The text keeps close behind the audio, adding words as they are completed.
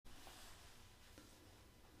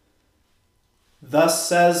Thus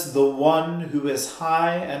says the one who is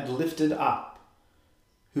high and lifted up,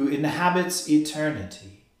 who inhabits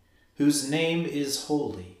eternity, whose name is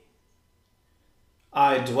holy.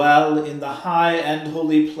 I dwell in the high and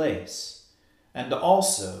holy place, and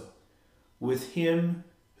also with him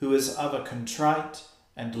who is of a contrite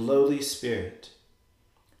and lowly spirit,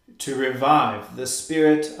 to revive the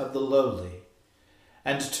spirit of the lowly,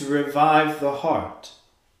 and to revive the heart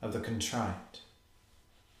of the contrite.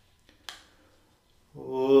 O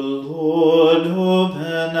Lord,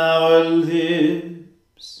 open our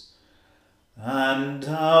lips, and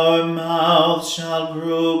our mouth shall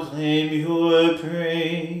proclaim your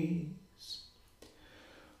praise.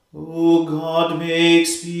 O God, make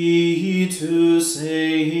speed to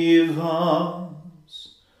save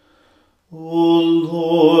us. O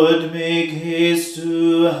Lord, make haste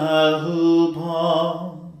to help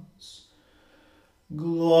us.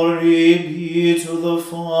 Glory be to the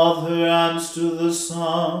Father, and to the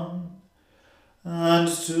Son, and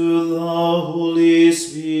to the Holy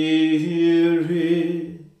Spirit,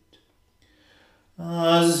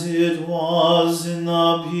 as it was in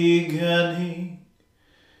the beginning,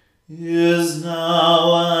 is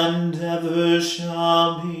now, and ever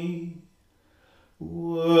shall be,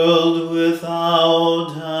 world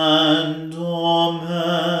without end.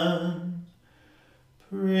 Amen.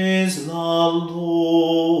 Praise the Lord.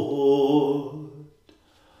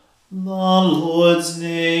 The Lord's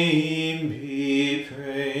name be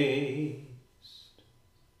praised.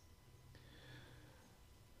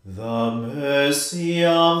 The mercy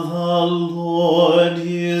of the Lord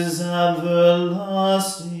is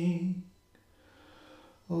everlasting.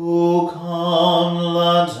 O come,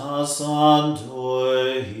 let us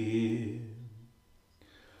adore him.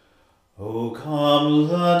 O come,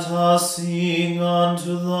 let us sing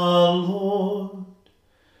unto the Lord.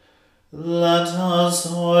 Let us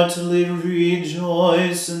heartily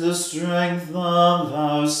rejoice in the strength of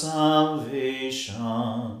our salvation.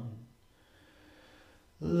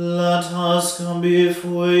 Let us come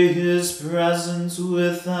before his presence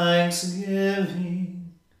with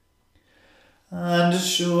thanksgiving, and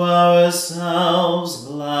show ourselves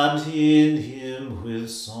glad in him with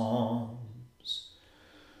psalms.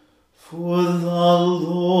 For the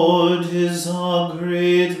Lord is a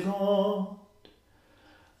great God,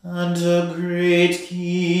 and a great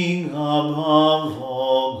King above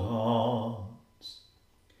all gods.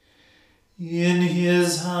 In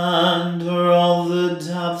his hand are all the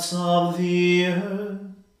depths of the earth,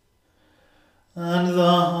 and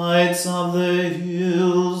the heights of the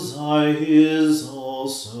hills are his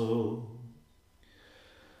also.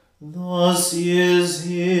 The sea is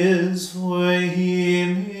his, for he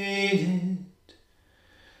made it,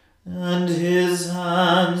 and his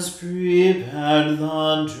hands prepared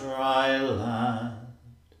the dry land.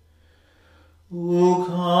 O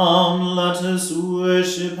come, let us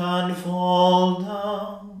worship and fall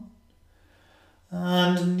down,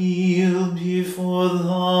 and kneel before the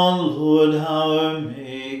Lord our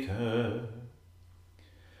Maker.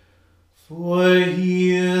 For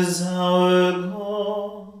he is our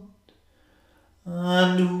God,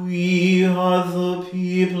 and we are the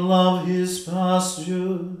people of his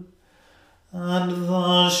pasture, and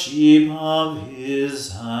the sheep of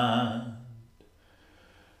his hand.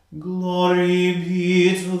 Glory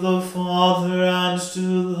be to the Father, and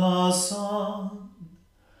to the Son,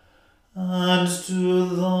 and to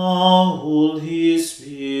the Holy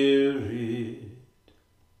Spirit,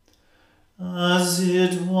 as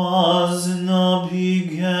it was in the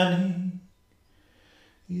beginning,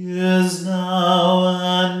 is now,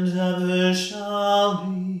 and ever shall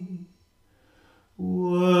be,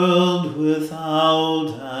 world without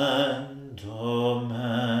end.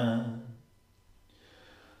 Amen.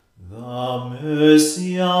 The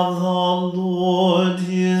mercy of the Lord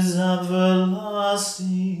is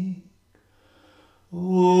everlasting.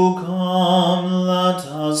 O come, let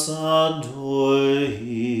us adore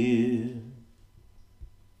him.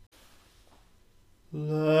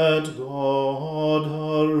 Let God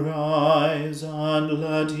arise, and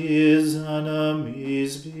let his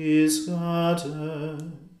enemies be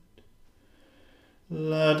scattered.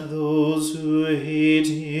 Let those who hate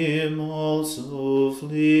him also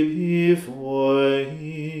flee before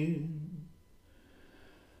him.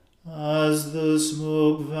 As the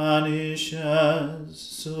smoke vanishes,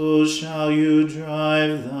 so shall you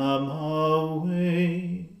drive them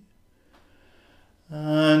away.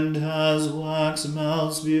 And as wax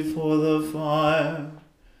melts before the fire,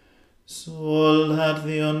 so let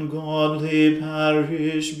the ungodly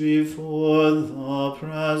perish before the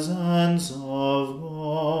presence of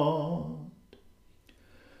God.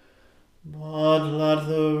 But let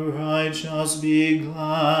the righteous be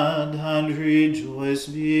glad and rejoice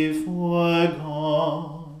before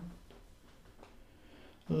God.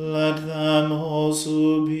 Let them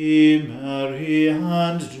also be merry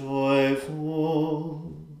and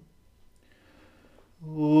joyful,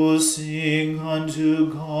 who sing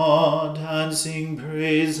unto God and sing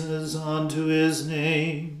praises unto his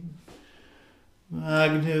name.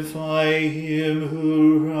 Magnify him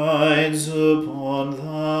who rides upon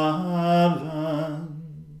the heavens.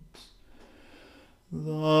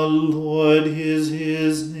 The Lord is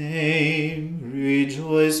his name,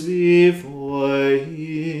 rejoice before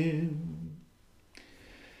him.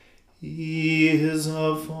 He is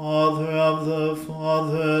a father of the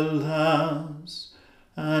fatherless,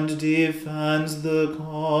 and defends the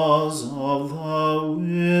cause of the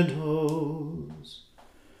widows.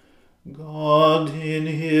 God in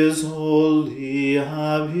his holy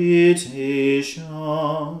habitation.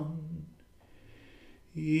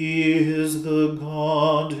 He is the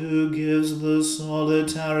God who gives the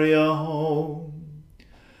solitary a home,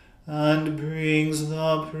 and brings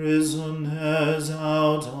the prisoners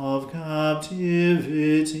out of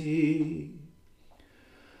captivity,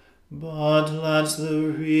 but lets the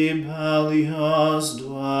rebellious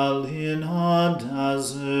dwell in a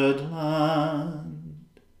desert land.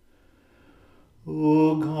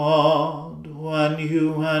 O God, when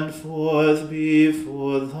you went forth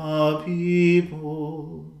before the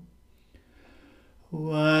people,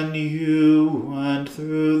 when you went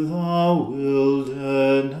through the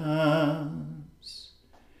wilderness,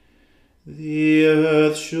 the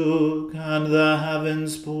earth shook and the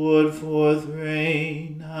heavens poured forth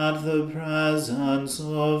rain at the presence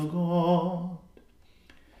of God.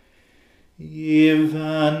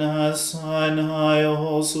 Even as Sinai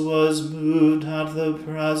also was moved at the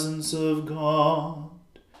presence of God,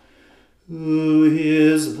 who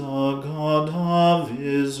is the God of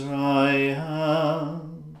Israel.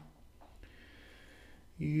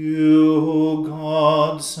 You, O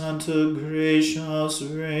God, sent a gracious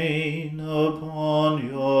rain upon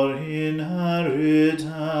your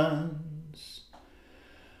inheritance,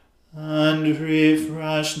 and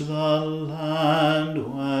refreshed the land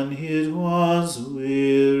when it was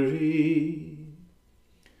weary.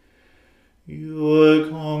 Your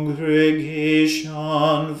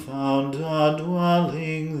congregation found a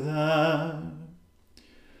dwelling there.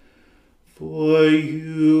 For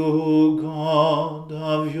you, O God,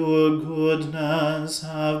 of your goodness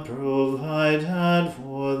have provided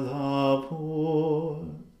for the poor.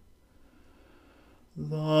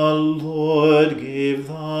 The Lord gave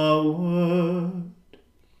the word.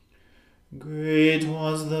 Great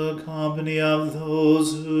was the company of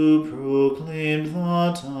those who proclaimed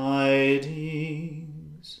the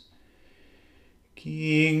tidings.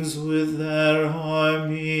 Kings with their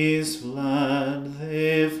armies fled,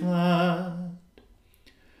 they fled,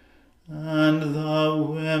 and the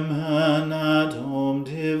women at home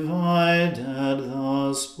divided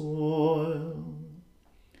the spoil.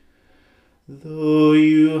 Though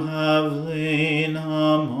you have lain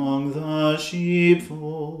among the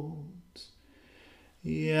sheepfolds,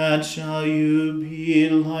 yet shall you be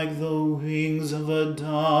like the wings of a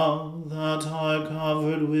dove that are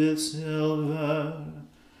covered with silver,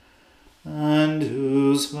 and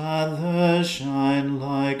whose feathers shine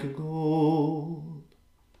like gold.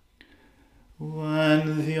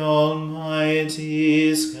 When the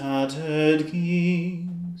Almighty scattered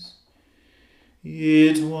kings,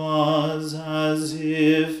 it was as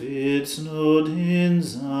if it snowed in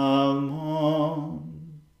Zalmon.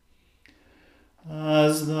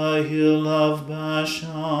 As the hill of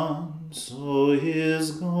Bashan, so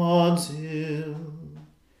is God's hill,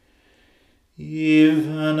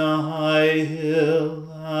 even a high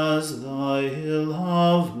hill as the hill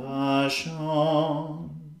of Bashan.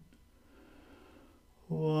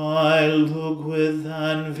 Why look with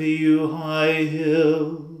envy, you high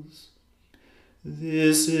hills?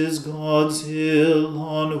 This is God's hill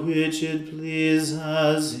on which it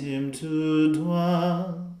pleases him to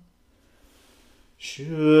dwell.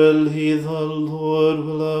 Surely the Lord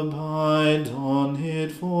will abide on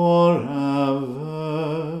it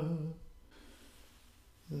forever.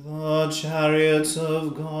 The chariots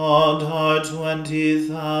of God are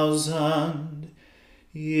 20,000,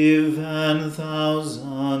 even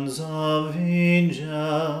thousands of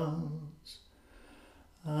angels.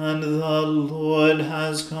 And the Lord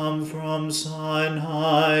has come from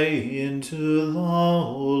Sinai into the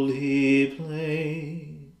holy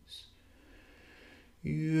place.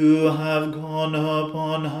 You have gone up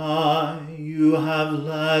on high, you have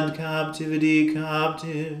led captivity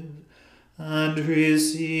captive, and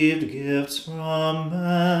received gifts from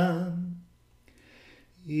men.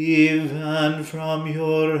 even from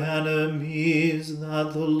your enemies,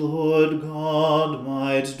 that the Lord God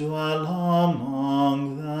might dwell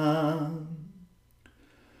among them.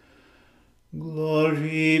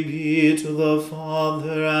 Glory be to the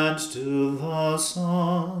Father, and to the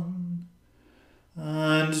Son,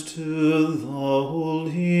 and to the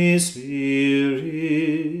Holy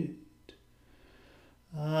Spirit,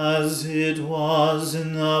 as it was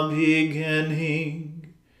in the beginning,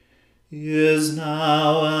 is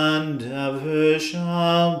now, and ever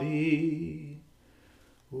shall be,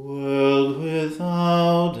 world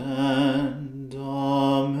without end.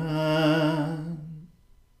 Amen.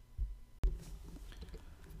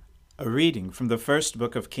 A reading from the first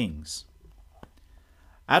book of Kings.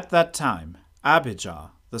 At that time,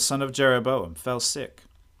 Abijah, the son of Jeroboam, fell sick.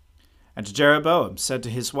 And Jeroboam said to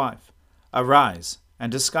his wife, Arise,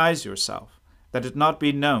 and disguise yourself, that it not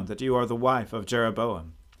be known that you are the wife of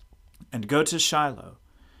Jeroboam, and go to Shiloh.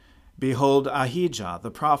 Behold, Ahijah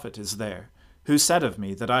the prophet is there, who said of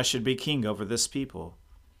me that I should be king over this people.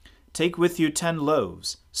 Take with you 10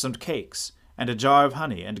 loaves, some cakes, and a jar of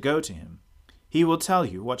honey, and go to him. He will tell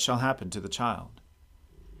you what shall happen to the child.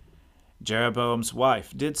 Jeroboam's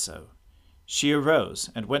wife did so. She arose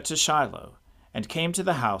and went to Shiloh, and came to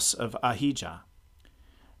the house of Ahijah.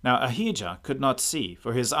 Now Ahijah could not see,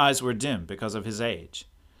 for his eyes were dim because of his age.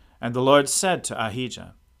 And the Lord said to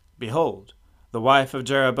Ahijah, Behold, the wife of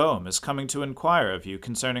Jeroboam is coming to inquire of you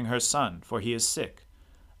concerning her son, for he is sick.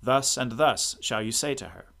 Thus and thus shall you say to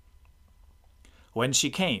her. When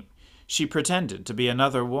she came, she pretended to be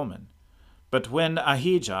another woman. But when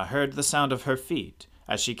Ahijah heard the sound of her feet,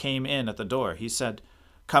 as she came in at the door, he said,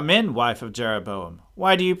 Come in, wife of Jeroboam.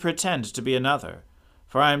 Why do you pretend to be another?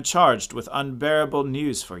 For I am charged with unbearable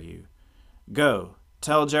news for you. Go,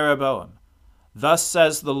 tell Jeroboam, Thus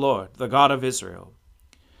says the Lord, the God of Israel,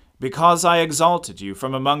 Because I exalted you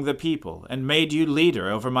from among the people, and made you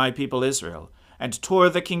leader over my people Israel, and tore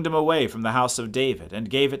the kingdom away from the house of David,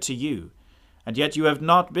 and gave it to you, and yet you have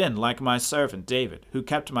not been like my servant David, who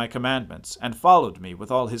kept my commandments, and followed me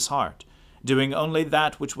with all his heart, doing only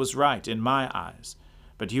that which was right in my eyes.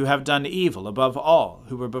 But you have done evil above all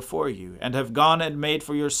who were before you, and have gone and made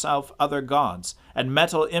for yourself other gods, and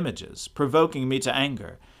metal images, provoking me to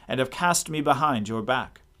anger, and have cast me behind your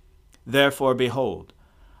back. Therefore, behold,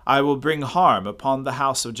 I will bring harm upon the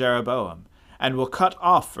house of Jeroboam, and will cut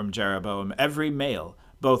off from Jeroboam every male,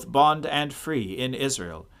 both bond and free, in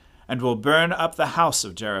Israel, and will burn up the house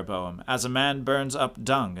of Jeroboam, as a man burns up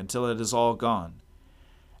dung until it is all gone.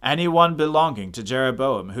 Any one belonging to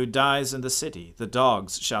Jeroboam who dies in the city, the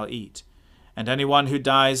dogs shall eat. And any one who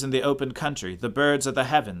dies in the open country, the birds of the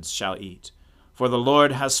heavens shall eat. For the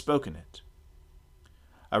Lord has spoken it.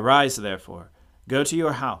 Arise, therefore, go to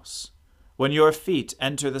your house. When your feet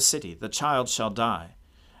enter the city, the child shall die.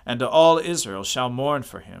 And all Israel shall mourn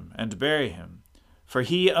for him, and bury him. For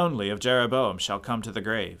he only of Jeroboam shall come to the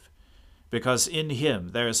grave. Because in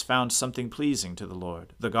him there is found something pleasing to the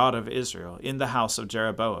Lord, the God of Israel, in the house of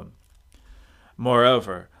Jeroboam.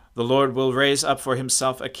 Moreover, the Lord will raise up for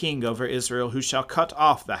himself a king over Israel, who shall cut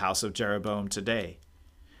off the house of Jeroboam today.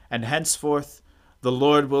 And henceforth the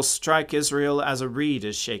Lord will strike Israel as a reed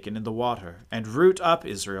is shaken in the water, and root up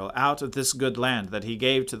Israel out of this good land that he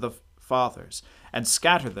gave to the fathers, and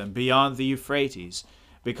scatter them beyond the Euphrates,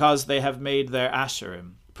 because they have made their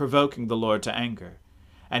Asherim, provoking the Lord to anger.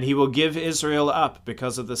 And he will give Israel up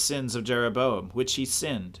because of the sins of Jeroboam, which he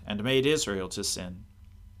sinned, and made Israel to sin.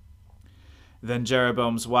 Then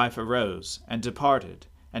Jeroboam's wife arose, and departed,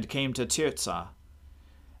 and came to Tirzah.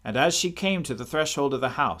 And as she came to the threshold of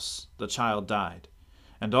the house, the child died.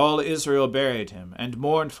 And all Israel buried him, and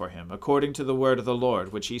mourned for him, according to the word of the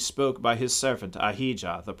Lord, which he spoke by his servant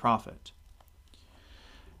Ahijah the prophet.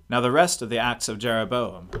 Now the rest of the acts of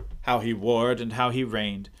Jeroboam, how he warred and how he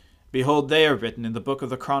reigned, behold, they are written in the book of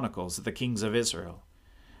the Chronicles of the kings of Israel.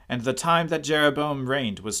 And the time that Jeroboam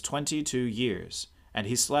reigned was 22 years, and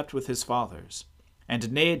he slept with his fathers.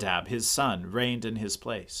 And Nadab his son reigned in his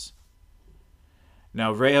place.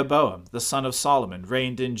 Now Rehoboam the son of Solomon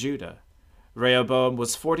reigned in Judah. Rehoboam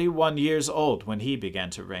was 41 years old when he began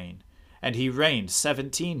to reign, and he reigned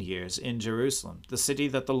 17 years in Jerusalem, the city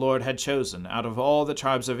that the Lord had chosen out of all the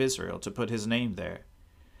tribes of Israel to put his name there.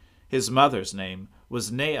 His mother's name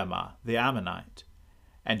was Naamah the Ammonite.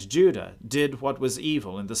 And Judah did what was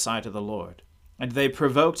evil in the sight of the Lord, and they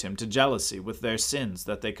provoked him to jealousy with their sins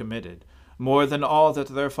that they committed, more than all that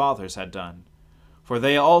their fathers had done. For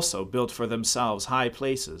they also built for themselves high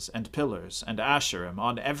places, and pillars, and Asherim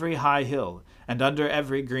on every high hill, and under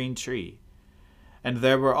every green tree. And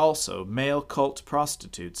there were also male cult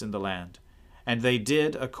prostitutes in the land, And they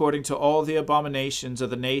did according to all the abominations of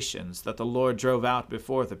the nations that the Lord drove out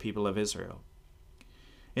before the people of Israel.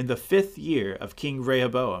 In the 5th year of King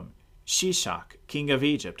Rehoboam, Shishak, king of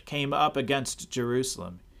Egypt, came up against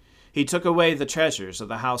Jerusalem. He took away the treasures of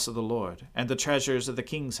the house of the Lord, and the treasures of the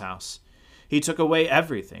king's house. He took away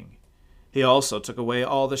everything. He also took away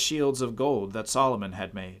all the shields of gold that Solomon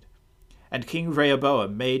had made. And King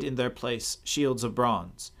Rehoboam made in their place shields of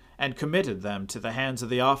bronze, and committed them to the hands of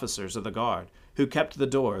the officers of the guard, who kept the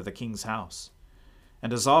door of the king's house.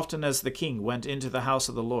 And as often as the king went into the house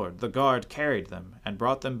of the Lord, the guard carried them, and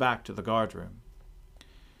brought them back to the guardroom.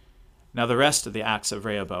 Now the rest of the acts of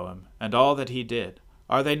Rehoboam, and all that he did,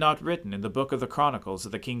 are they not written in the book of the Chronicles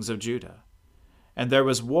of the kings of Judah? And there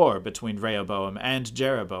was war between Rehoboam and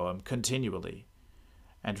Jeroboam continually.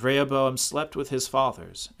 And Rehoboam slept with his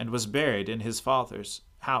fathers, and was buried in his father's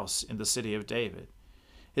house in the city of David.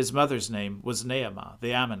 His mother's name was Naamah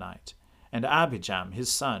the Ammonite, and Abijam his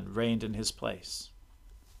son reigned in his place.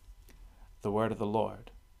 The word of the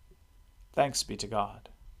Lord. Thanks be to God.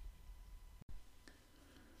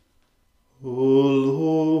 O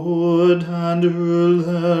Lord and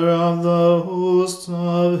ruler of the hosts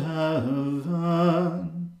of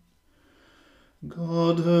heaven,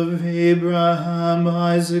 God of Abraham,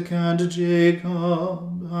 Isaac, and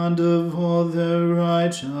Jacob, and of all their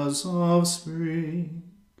righteous offspring,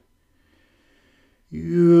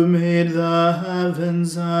 you made the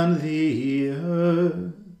heavens and the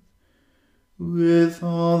earth, with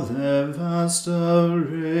all their vast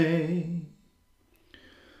array.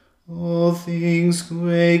 All things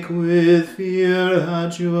quake with fear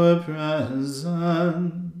at your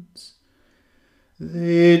presence.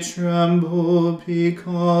 They tremble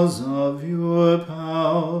because of your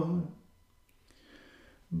power.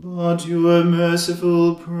 But your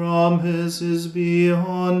merciful promise is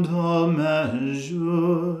beyond all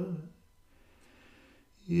measure.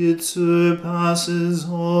 It surpasses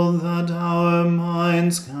all that our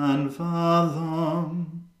minds can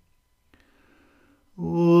fathom. O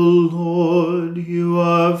Lord, you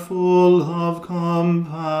are full of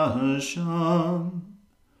compassion,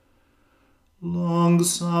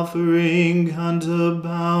 long-suffering and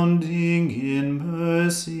abounding in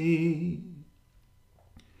mercy.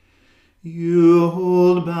 You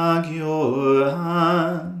hold back your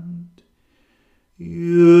hand.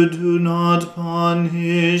 You do not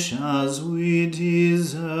punish as we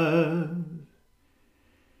deserve.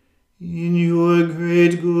 In your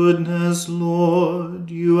great goodness, Lord,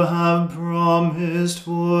 you have promised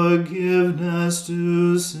forgiveness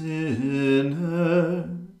to sinners,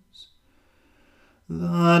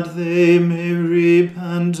 that they may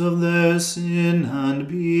repent of their sin and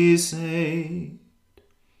be saved.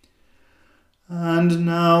 And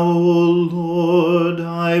now, O Lord,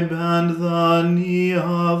 I bend the knee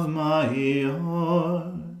of my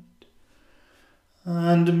heart,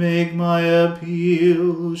 and make my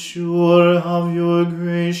appeal sure of your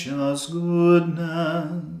gracious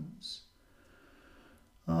goodness.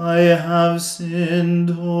 I have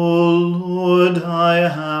sinned, O Lord, I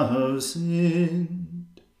have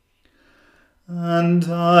sinned, and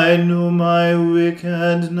I know my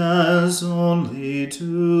wickedness only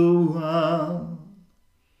too well.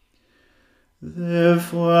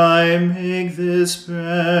 Therefore I make this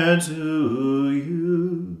prayer to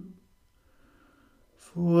you.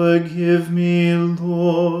 Forgive me,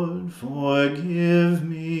 Lord, forgive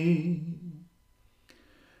me.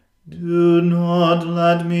 Do not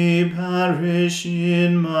let me perish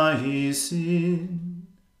in my sin,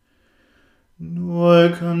 nor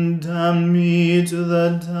condemn me to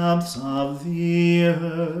the depths of the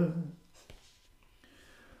earth.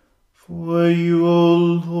 For you, O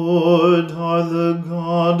Lord, are the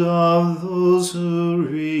God of those who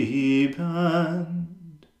repent,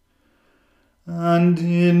 and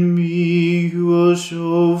in me you will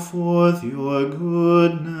show forth your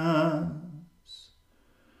goodness.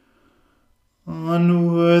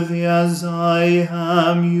 Unworthy as I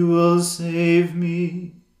am, you will save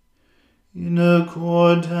me, in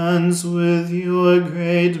accordance with your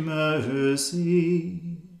great mercy.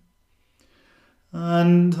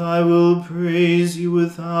 And I will praise you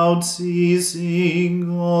without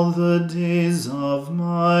ceasing all the days of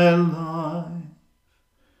my life.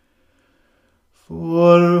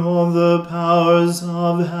 For all the powers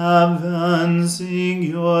of heaven sing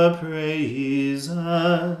your praises,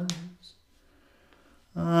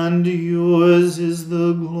 and yours is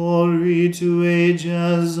the glory to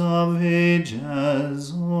ages of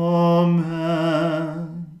ages.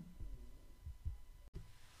 Amen.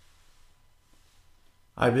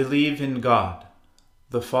 I believe in God,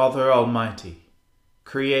 the Father Almighty,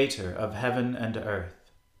 Creator of heaven and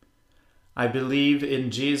earth. I believe in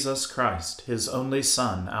Jesus Christ, his only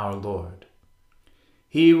Son, our Lord.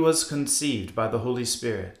 He was conceived by the Holy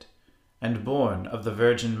Spirit and born of the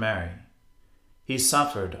Virgin Mary. He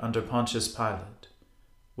suffered under Pontius Pilate,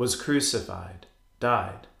 was crucified,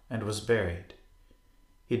 died, and was buried.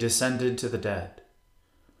 He descended to the dead.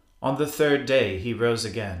 On the third day he rose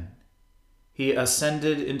again. He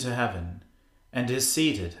ascended into heaven and is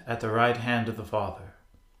seated at the right hand of the Father.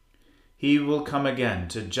 He will come again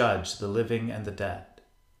to judge the living and the dead.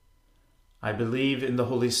 I believe in the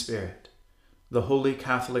Holy Spirit, the Holy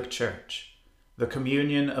Catholic Church, the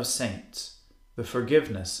communion of saints, the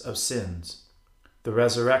forgiveness of sins, the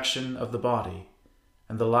resurrection of the body,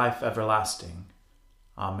 and the life everlasting.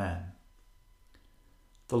 Amen.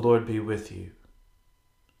 The Lord be with you.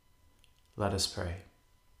 Let us pray.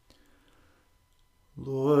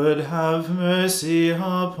 Lord, have mercy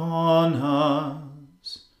upon us.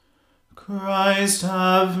 Christ,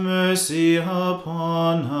 have mercy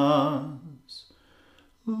upon us.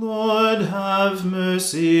 Lord, have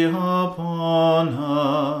mercy upon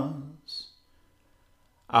us.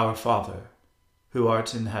 Our Father, who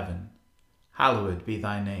art in heaven, hallowed be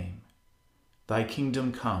thy name. Thy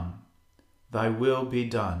kingdom come, thy will be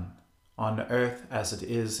done, on earth as it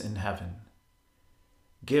is in heaven.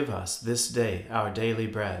 Give us this day our daily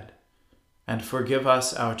bread, and forgive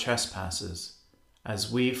us our trespasses,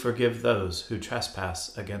 as we forgive those who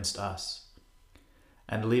trespass against us.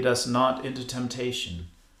 And lead us not into temptation,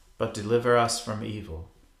 but deliver us from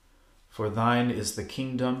evil. For thine is the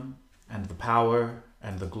kingdom, and the power,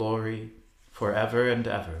 and the glory, forever and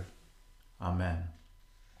ever. Amen.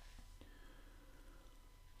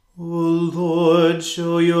 O Lord,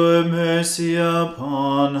 show your mercy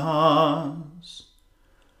upon us,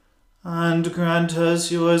 and grant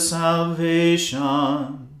us your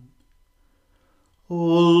salvation. O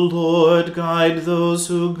Lord, guide those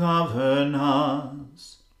who govern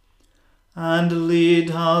us, and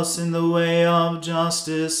lead us in the way of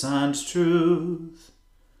justice and truth.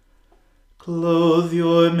 Clothe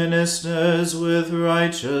your ministers with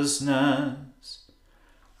righteousness,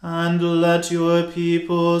 and let your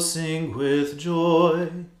people sing with joy.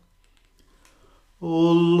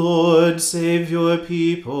 O Lord, save your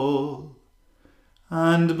people,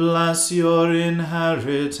 and bless your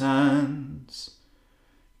inheritance.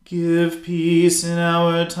 Give peace in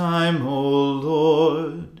our time, O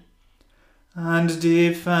Lord, and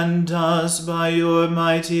defend us by your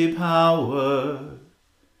mighty power.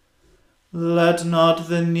 Let not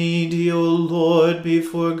the needy, O Lord, be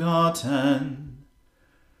forgotten,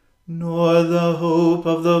 nor the hope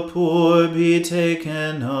of the poor be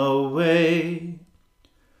taken away.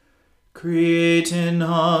 Create in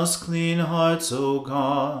us clean hearts, O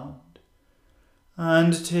God,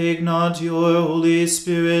 and take not your Holy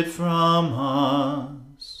Spirit from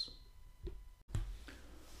us.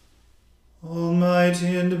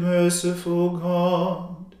 Almighty and merciful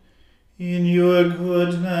God, in your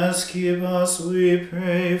goodness keep us, we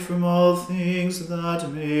pray, from all things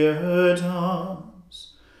that may hurt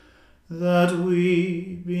us, that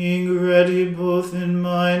we, being ready both in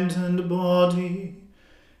mind and body,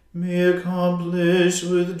 may accomplish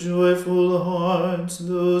with joyful hearts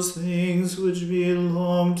those things which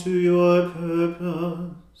belong to your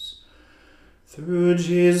purpose. Through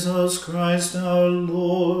Jesus Christ our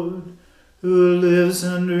Lord, who lives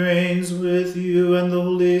and reigns with you and the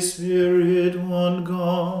Holy Spirit, one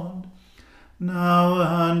God, now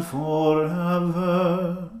and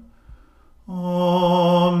forever.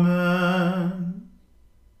 Amen.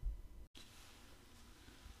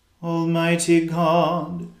 Almighty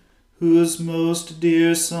God, whose most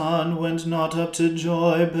dear Son went not up to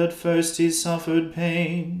joy, but first he suffered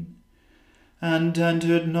pain, and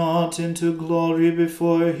entered not into glory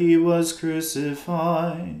before he was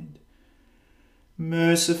crucified,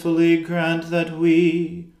 mercifully grant that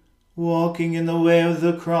we, walking in the way of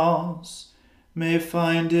the cross, may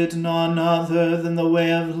find it none other than the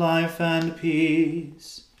way of life and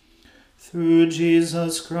peace. Through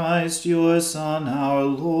Jesus Christ, your Son, our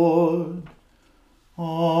Lord.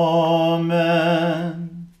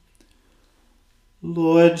 Amen.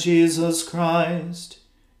 Lord Jesus Christ,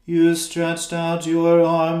 you stretched out your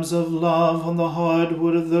arms of love on the hard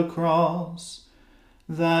wood of the cross,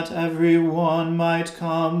 that every one might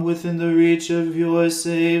come within the reach of your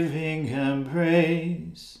saving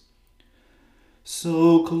embrace.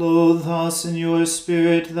 So clothe us in your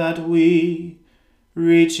Spirit that we,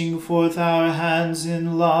 reaching forth our hands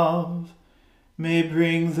in love, may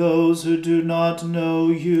bring those who do not know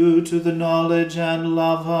you to the knowledge and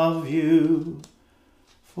love of you,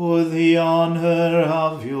 for the honor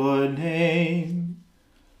of your name.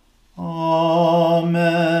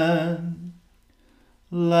 Amen.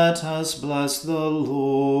 Let us bless the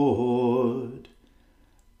Lord.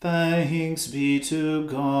 Thanks be to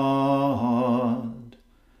God.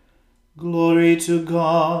 Glory to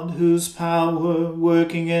God, whose power,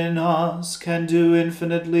 working in us, can do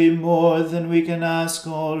infinitely more than we can ask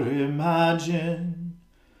or imagine.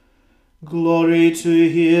 Glory to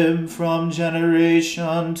him from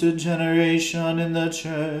generation to generation in the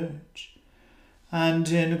Church, and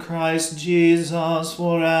in Christ Jesus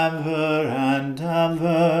forever and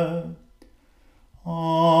ever.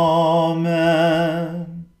 Amen.